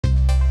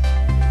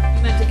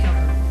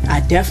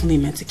definitely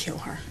meant to kill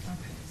her.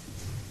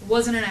 Okay. It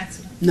wasn't an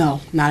accident? No,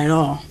 not at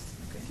all.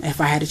 Okay. If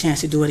I had a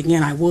chance to do it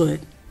again, I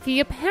would. The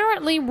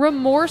apparently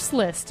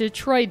remorseless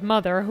Detroit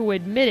mother who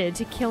admitted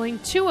to killing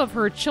 2 of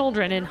her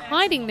children and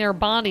hiding their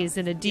bodies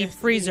in a deep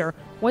freezer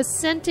was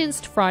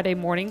sentenced Friday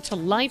morning to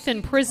life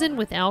in prison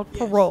without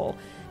parole.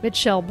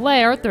 Mitchelle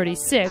Blair,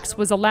 36,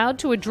 was allowed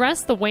to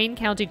address the Wayne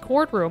County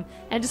courtroom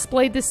and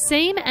displayed the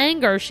same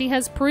anger she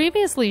has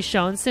previously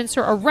shown since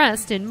her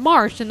arrest in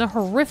March in the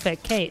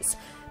horrific case.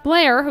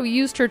 Blair, who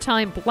used her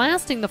time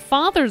blasting the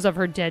fathers of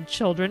her dead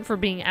children for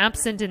being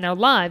absent in their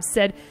lives,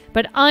 said,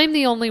 "But I'm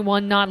the only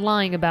one not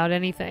lying about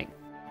anything."